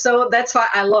barriers. So that's why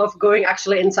I love going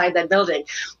actually inside that building.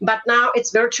 But now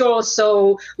it's virtual.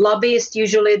 So lobbyists,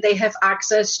 usually they have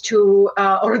access to,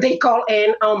 or they call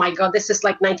in, oh my God, this is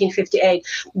like 1958.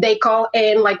 They call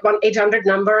in like 1-800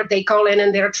 number. They call in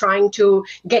and they're trying to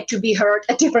get to be heard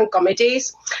at different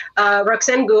committees.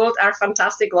 Roxanne Gould, our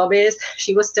fantastic lobbyist,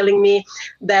 she was telling me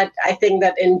that I think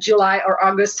that in July or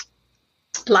August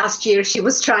last year, she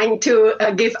was trying to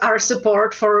give our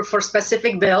support for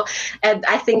specific bill, and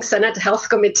I think Senate Health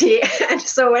Committee. And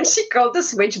so when she called the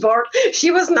switchboard, she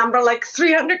was number like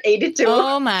 382.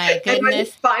 Oh my goodness! And when it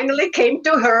finally came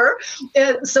to her,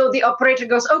 so the operator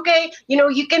goes, "Okay,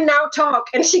 you can now talk."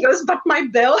 And she goes, "But my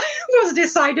bill was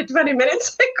decided 20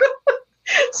 minutes ago."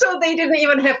 So they didn't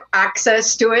even have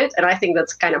access to it. And I think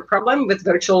that's kind of a problem with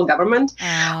virtual government.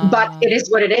 Oh. But it is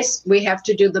what it is. We have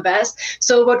to do the best.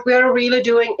 So what we're really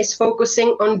doing is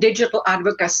focusing on digital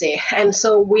advocacy. And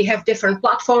so we have different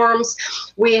platforms.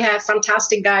 We have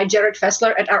fantastic guy, Jared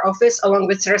Fessler, at our office, along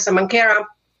with Teresa Manquera.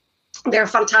 They're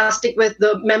fantastic with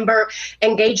the member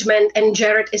engagement, and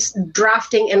Jared is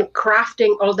drafting and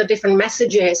crafting all the different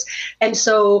messages. And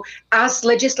so as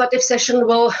legislative session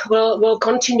will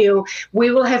continue, we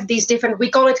will have these different,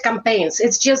 we call it campaigns.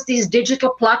 It's just these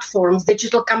digital platforms,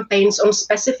 digital campaigns on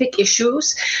specific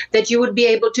issues that you would be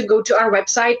able to go to our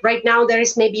website. Right now, there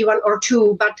is maybe 1 or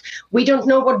 2, but we don't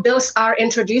know what bills are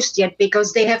introduced yet,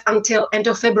 because they have until end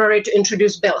of February to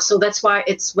introduce bills. So that's why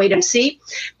it's wait and see.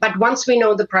 But once we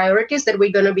know the priorities that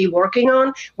we're going to be working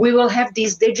on, we will have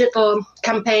these digital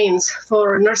campaigns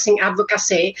for nursing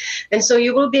advocacy. And so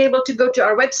you will be able to go to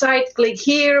our website, click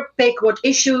here, pick what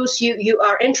issues you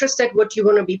are interested, what you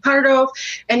want to be part of,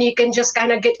 and you can just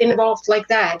kind of get involved like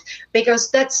that, because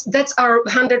that's our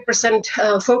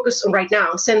 100% focus right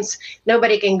now. Since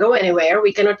nobody can go anywhere,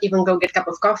 we cannot even go get a cup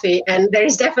of coffee, and there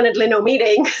is definitely no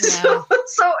meeting. Yeah.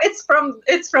 So it's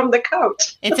from the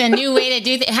couch. It's a new way to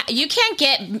do that. You can't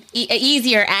get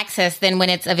easier access than when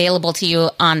it's available to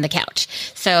you on the couch.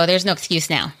 So there's no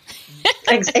excuse now.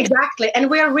 Exactly. And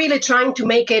we are really trying to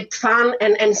make it fun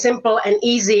and simple and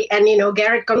easy. And,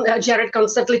 Jared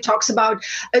constantly talks about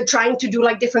trying to do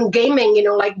like different gaming,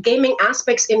 like gaming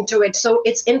aspects into it. So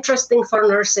it's interesting for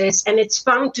nurses and it's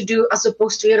fun to do, as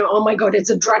opposed to, oh my God, it's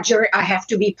a drudgery. I have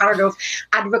to be part of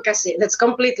advocacy. That's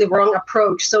completely wrong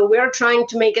approach. So we are trying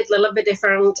to make it a little bit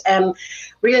different and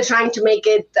really trying to make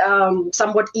it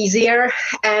somewhat easier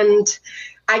and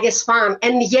I guess fun,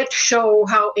 and yet show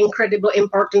how incredibly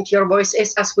important your voice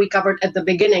is, as we covered at the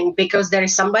beginning, because there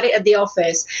is somebody at the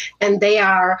office and they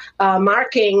are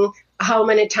marking how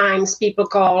many times people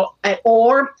call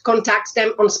or contact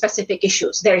them on specific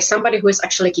issues. There is somebody who is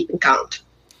actually keeping count.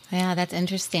 Yeah, that's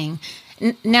interesting.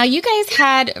 Now, you guys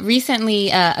had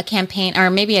recently a campaign, or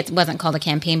maybe it wasn't called a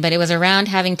campaign, but it was around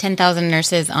having 10,000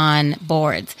 nurses on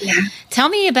boards. Yeah. Tell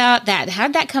me about that. How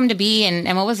did that come to be,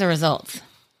 and what was the results?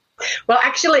 Well,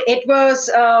 actually, it was,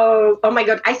 oh my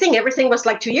God, I think everything was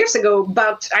like 2 years ago,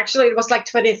 but actually it was like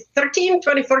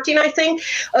 2014, I think,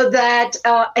 that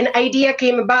an idea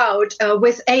came about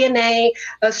with ANA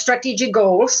strategic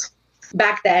goals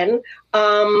back then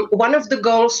one of the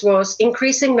goals was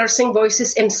increasing nursing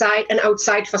voices inside and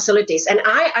outside facilities. And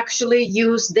I actually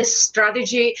use this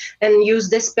strategy and use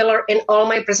this pillar in all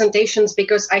my presentations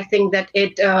because I think that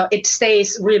it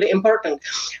stays really important.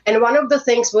 And one of the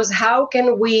things was, how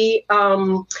can we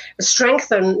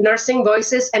strengthen nursing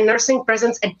voices and nursing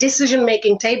presence at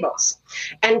decision-making tables?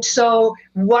 And so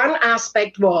one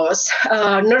aspect was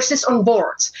nurses on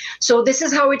boards. So this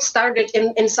is how it started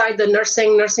inside the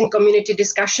nursing community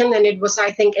discussion. And it was,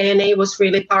 I think, ANA was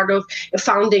really part of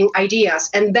founding ideas.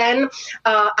 And then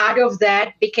out of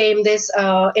that became this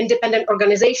independent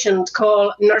organization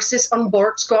called Nurses on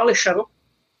Boards Coalition.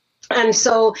 And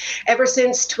so ever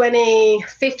since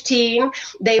 2015,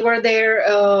 they were their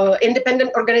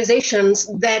independent organizations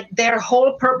that their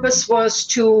whole purpose was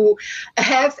to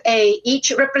have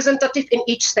each representative in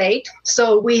each state.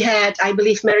 So we had, I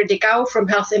believe, Mary Dickau from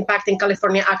Health Impact in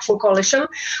California Action Coalition.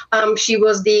 She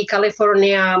was the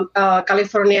California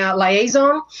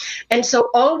liaison. And so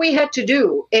all we had to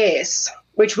do is,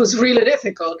 which was really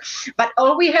difficult, but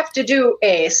all we have to do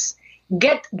is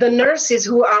get the nurses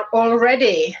who are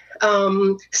already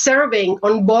serving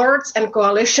on boards and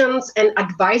coalitions and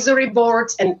advisory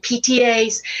boards and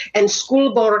PTAs and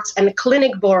school boards and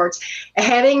clinic boards,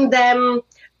 having them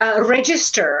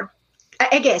register.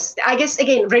 I guess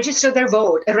again, register their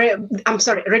vote.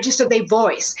 Register their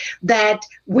voice that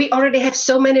we already have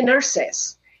so many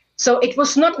nurses. So it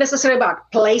was not necessarily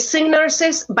about placing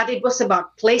nurses, but it was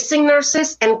about placing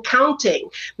nurses and counting,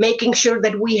 making sure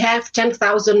that we have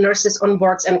 10,000 nurses on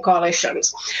boards and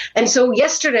coalitions. And so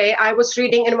yesterday I was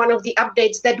reading in one of the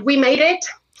updates that we made it,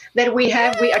 that we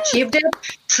achieved it.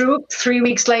 True, 3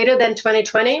 weeks later than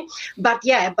 2020. But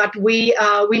we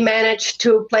managed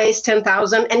to place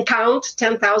 10,000 and count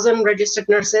 10,000 registered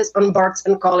nurses on boards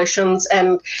and coalitions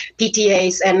and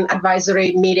PTAs and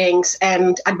advisory meetings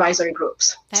and advisory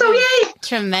groups. Yay!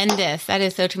 Tremendous. That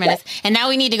is so tremendous. Yeah. And now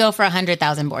we need to go for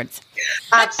 100,000 boards.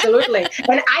 Absolutely.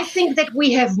 And I think that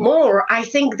we have more. I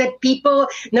think that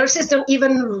nurses don't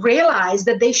even realize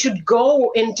that they should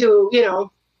go into,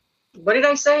 what did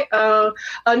I say?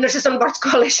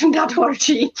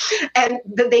 NursesOnBoardsCoalition.org, and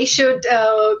that they should,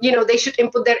 they should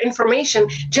input their information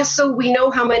just so we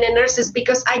know how many nurses.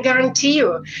 Because I guarantee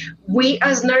you, we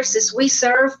as nurses, we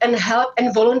serve and help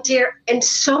and volunteer in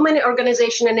so many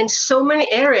organizations and in so many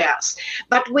areas,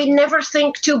 but we never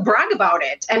think to brag about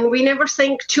it, and we never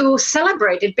think to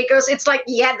celebrate it because it's like,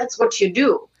 yeah, that's what you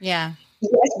do. Yeah.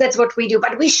 Yes, that's what we do,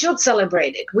 but we should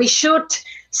celebrate it. We should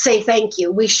say thank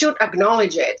you. We should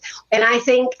acknowledge it. And I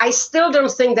still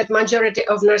don't think that majority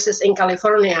of nurses in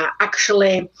California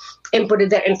actually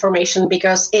inputted their information,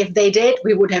 because if they did,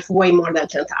 we would have way more than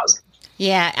 10,000.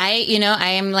 Yeah, I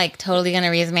am like totally going to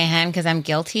raise my hand because I'm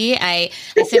guilty. I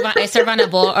serve on a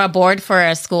board for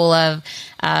a school of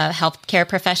healthcare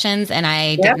professions, and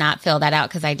I did not fill that out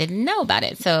because I didn't know about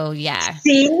it. So yeah.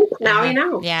 See, now you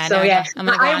know. Yeah. So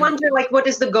I wonder, what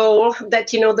is the goal that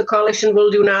the coalition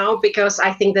will do now? Because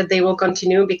I think that they will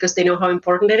continue because they know how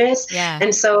important it is. Yeah.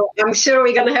 And so I'm sure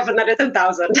we're going to have another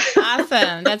 10,000.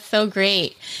 Awesome. That's so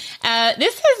great.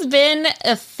 This has been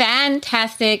a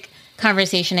fantastic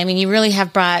conversation. I mean, you really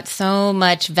have brought so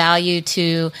much value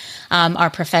to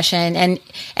our profession,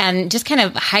 and just kind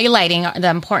of highlighting the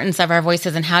importance of our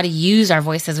voices and how to use our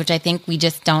voices, which I think we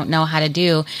just don't know how to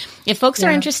do. If folks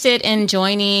are interested in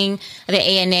joining the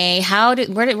ANA,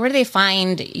 where do they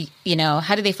find,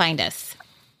 how do they find us?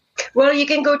 Well, you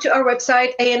can go to our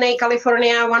website, ANA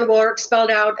California, one word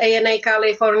spelled out,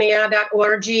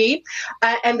 anacalifornia.org,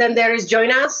 and then there is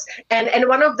Join Us. And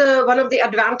one of the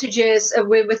advantages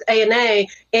with ANA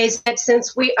is that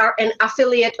since we are an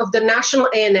affiliate of the national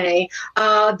ANA,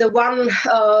 the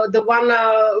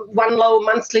one low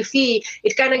monthly fee,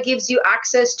 it kind of gives you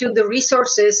access to the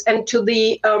resources and to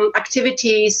the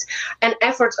activities and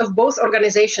efforts of both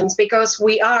organizations, because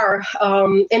we are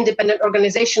independent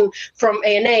organization from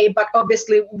ANA. But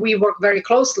obviously, we work very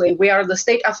closely. We are the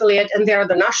state affiliate and they are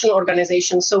the national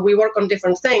organization. So we work on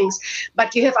different things,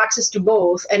 but you have access to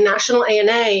both. And National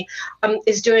ANA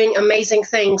is doing amazing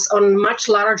things on much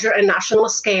larger and national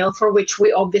scale, for which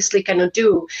we obviously cannot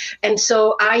do. And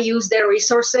so I use their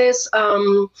resources.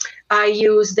 I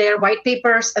use their white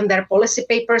papers and their policy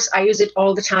papers. I use it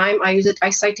all the time. I use it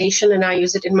as citation and I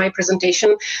use it in my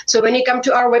presentation. So when you come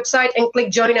to our website and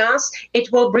click Join Us, it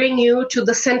will bring you to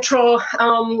the central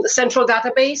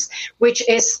database, which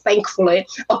is thankfully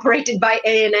operated by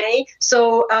ANA.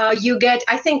 So you get,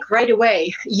 I think right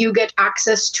away, you get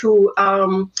access to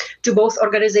both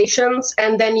organizations,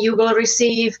 and then you will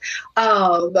receive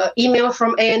email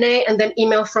from ANA and then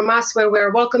email from us where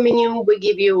we're welcoming you. We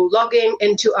give you login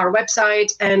into our website.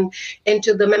 website and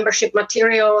into the membership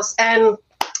materials, and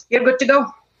you're good to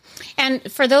go.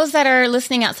 And for those that are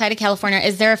listening outside of California,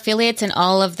 is there affiliates in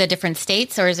all of the different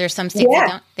states, or is there some states that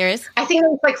don't? There is? I think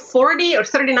it's like 40 or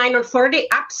 39 or 40.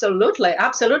 Absolutely.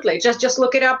 Just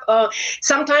look it up.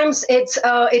 Sometimes it's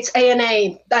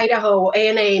ANA, Idaho,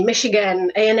 ANA,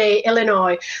 Michigan, ANA,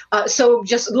 Illinois. So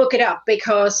just look it up,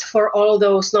 because for all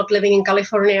those not living in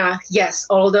California, yes,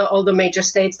 all the major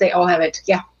states, they all have it.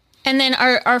 Yeah. And then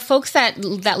are folks that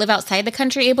live outside the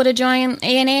country able to join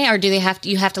ANA, or do you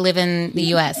have to live in the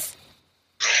U.S.?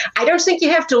 I don't think you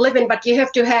have to live in, but you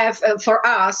have to have, for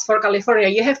California,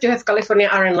 you have to have California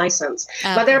RN license.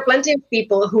 Okay. But there are plenty of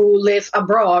people who live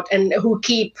abroad and who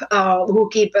keep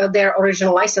their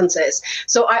original licenses.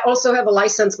 So I also have a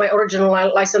license. My original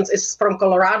license is from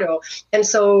Colorado. And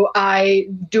so I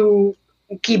do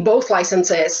keep both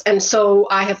licenses. And so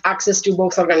I have access to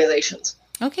both organizations.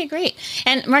 Okay, great.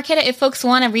 And Marketa, if folks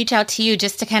want to reach out to you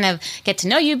just to kind of get to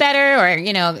know you better, or,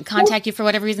 contact you for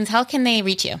whatever reasons, how can they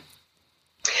reach you?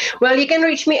 Well, you can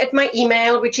reach me at my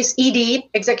email, which is ed,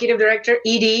 Executive Director,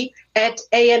 ed, at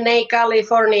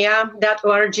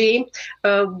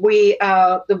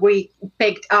anacalifornia.org. We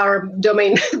picked our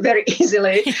domain very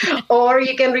easily. Or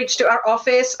you can reach to our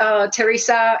office.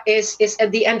 Teresa is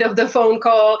at the end of the phone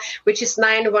call, which is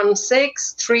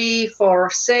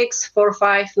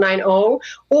 916-346-4590,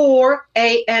 or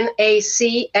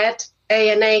ANAC at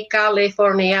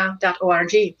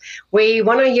anacalifornia.org. We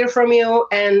want to hear from you.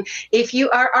 And if you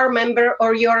are our member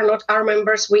or you are not our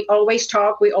members, we always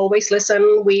talk. We always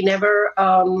listen. We never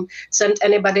send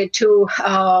anybody to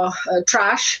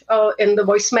trash in the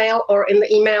voicemail or in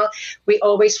the email. We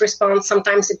always respond.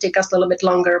 Sometimes it takes us a little bit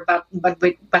longer, but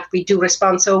we do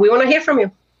respond. So we want to hear from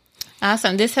you.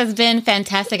 Awesome. This has been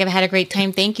fantastic. I've had a great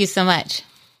time. Thank you so much.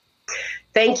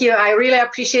 Thank you. I really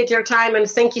appreciate your time, and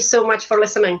thank you so much for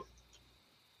listening.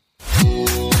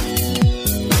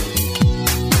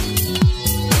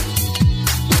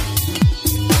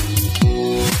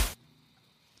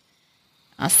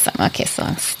 Awesome. Okay, so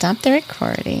I'll stop the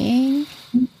recording.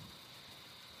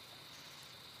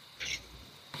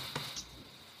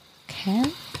 Okay.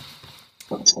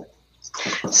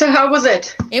 So how was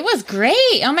it? It was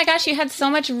great. Oh my gosh, you had so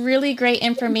much really great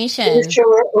information.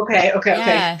 Sure. Okay.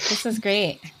 Yeah, this is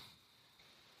great.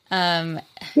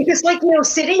 Because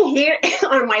sitting here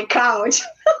on my couch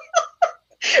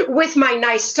with my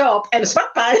nice top and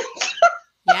sweatpants.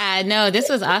 Yeah, no, this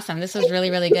was awesome. This was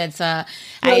really, really good. So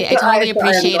I totally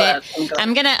appreciate it.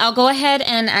 I'll go ahead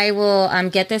and I will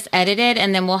get this edited,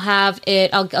 and then we'll have it.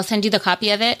 I'll send you the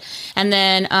copy of it. And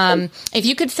then if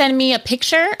you could send me a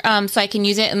picture so I can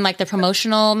use it in the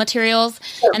promotional materials,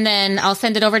 and then I'll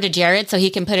send it over to Jared so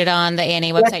he can put it on the ANA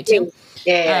website too.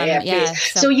 Yeah.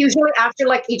 So usually after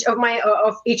each of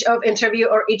interview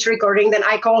or each recording, then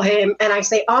I call him and I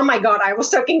say, "Oh my God, I was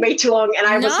talking way too long and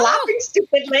I was laughing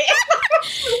stupidly."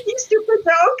 These stupid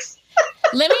jokes.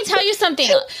 Let me tell you something.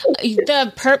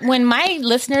 When my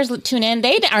listeners tune in,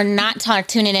 they are not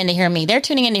tuning in to hear me. They're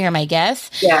tuning in to hear my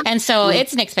guests. Yeah. And so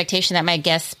it's an expectation that my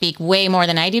guests speak way more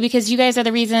than I do, because you guys are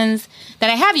the reasons that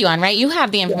I have you on, right? You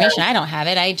have the information. Yeah. I don't have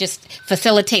it. I just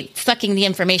facilitate sucking the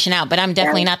information out, but I'm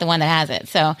definitely not the one that has it.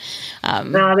 So,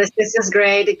 no, this is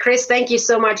great. Chris, thank you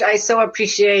so much. I so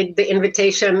appreciate the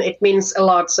invitation. It means a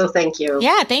lot. So thank you.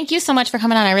 Yeah. Thank you so much for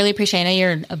coming on. I really appreciate it. I know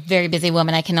you're a very busy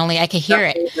woman. I can hear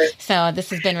it. So this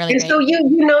has been really great. So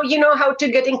you know how to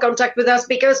get in contact with us,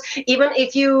 because even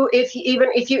if you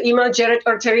email Jared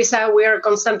or Teresa, we are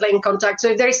constantly in contact. So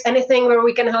if there is anything where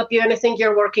we can help you, anything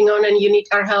you're working on and you need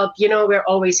our help, we're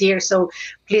always here. So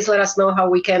please let us know how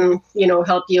we can,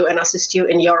 help you and assist you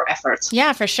in your efforts.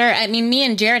 Yeah, for sure. I mean, me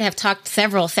and Jared have talked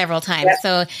several times. Yeah.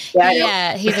 So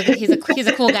he's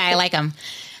a cool guy. I like him.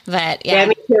 But yeah,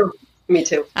 me too. Me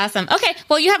too. Awesome. Okay.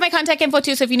 Well, you have my contact info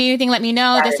too. So if you need anything, let me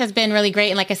know. This has been really great.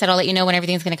 And like I said, I'll let you know when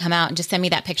everything's going to come out, and just send me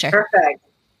that picture. Perfect.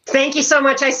 Thank you so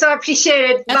much. I so appreciate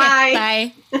it. Okay,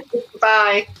 bye. Bye.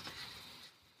 Bye.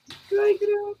 Can I get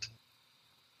out?